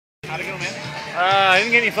How'd it go, man? I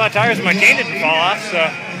didn't get any flat tires and my chain didn't fall off, so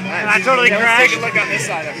I totally crashed. Let's take a look on this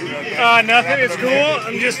side of the road. Nothing, it's cool.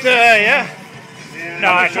 I'm just, yeah.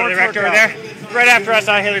 No, I totally wrecked over there. Right after I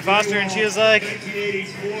saw Haley Foster, and she was like,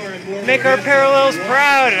 make our parallels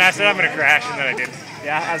proud. And I said, I'm going to crash, and then I didn't.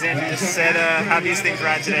 Yeah, as Andrew just said, how these things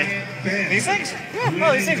ride today? These things? Yeah,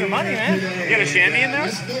 well, these things are money, man. You got a shandy in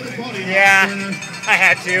those? Yeah, I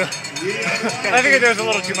had to. I figured there was a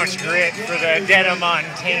little too much grit for the denim on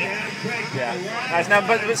taint. Yeah. Nice. Now,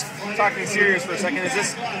 but let's talk serious for a second. Is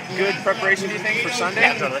this good preparation, do you think, for Sunday?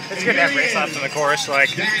 Yeah, totally. It's good to have race laps on the course. Like,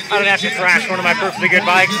 I don't have to thrash one of my perfectly good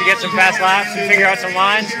bikes to get some fast laps and figure out some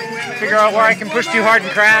lines, figure out where I can push too hard and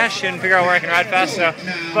crash, and figure out where I can ride fast. So,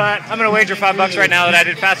 but I'm going to wager $5 right now that I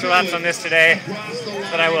did faster laps on this today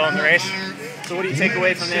than I will in the race. So what do you take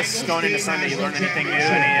away from this going into Sunday? You learn anything new?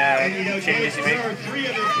 Any changes you make?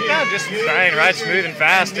 Yeah, just try and ride smooth and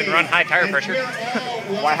fast and run high tire pressure.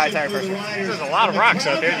 Why high tire pressure? There's a lot of rocks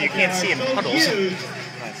out there that you can't see in puddles.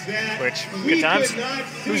 Which, good times.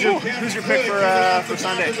 Who's your pick for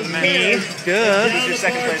Sunday for the men? Me. Good. Who's your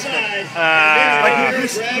second place pick?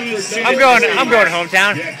 I'm going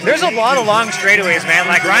hometown. There's a lot of long straightaways, man.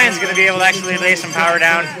 Like Ryan's going to be able to actually lay some power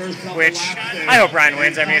down, which I hope Ryan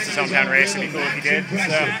wins. I mean, it's his hometown race. It'd be cool if he did.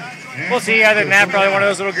 So we'll see. Other than that, probably one of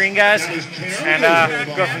those little green guys, and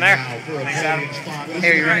go from there. Thanks, Adam.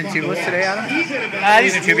 Hey, are you running tubeless today, Adam?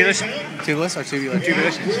 These are tubulars. Tubeless or tubular?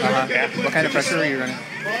 Tubulars. Yeah. What kind of pressure are you running?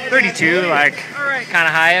 32, like kind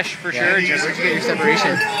of high-ish for sure. Where'd you get your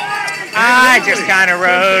separation? I just kind of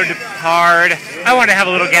rode hard. I wanted to have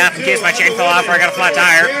a little gap in case my chain fell off or I got a flat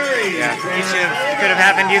tire. Yeah. Could have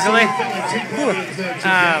happened easily.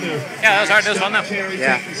 Yeah, that was hard. That was fun though.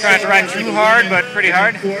 Yeah. Trying not to ride too hard, but pretty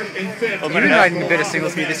hard. You've been riding a bit of single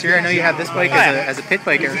speed this year. I know you have this bike as a pit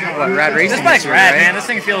bike or rad racing. This bike's year, rad, right? man. This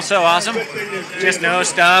thing feels so awesome. Just no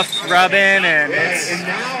stuff, rubbing, and it's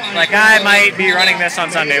like I might be running this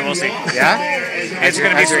on Sunday. We'll see. Yeah. It's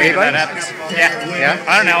going to be sweet if that happens. Yeah. Yeah.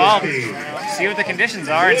 I don't know. I'll see what the conditions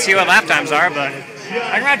are and see what lap times are, but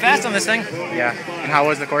I can ride fast on this thing. Yeah. And how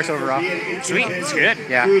was the course overall? Sweet. It's good.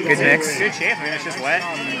 Yeah. Good mix. Good shape. I mean, it's just wet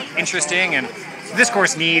and interesting, and this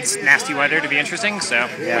course needs nasty weather to be interesting, so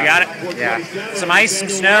we got it. Yeah. Some ice, some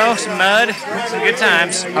snow, some mud, some good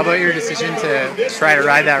times. How about your decision to try to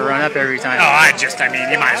ride that run up every time? Oh, I mean,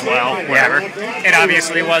 you might as well. Whatever. It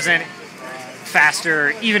obviously wasn't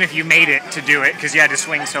faster, even if you made it to do it, because you had to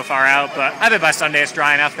swing so far out. But I bet by Sunday it's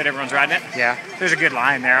dry enough that everyone's riding it. Yeah. There's a good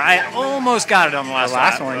line there. I almost got it on the last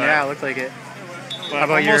lap, one. Yeah, it looked like it. How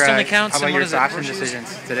about your option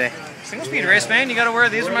decisions today? Single speed race, man. You got to wear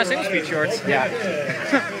these are my single speed shorts. Yeah.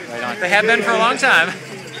 Right on. They have been for a long time.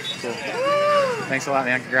 Cool. Thanks a lot,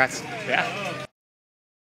 man. Congrats. Yeah.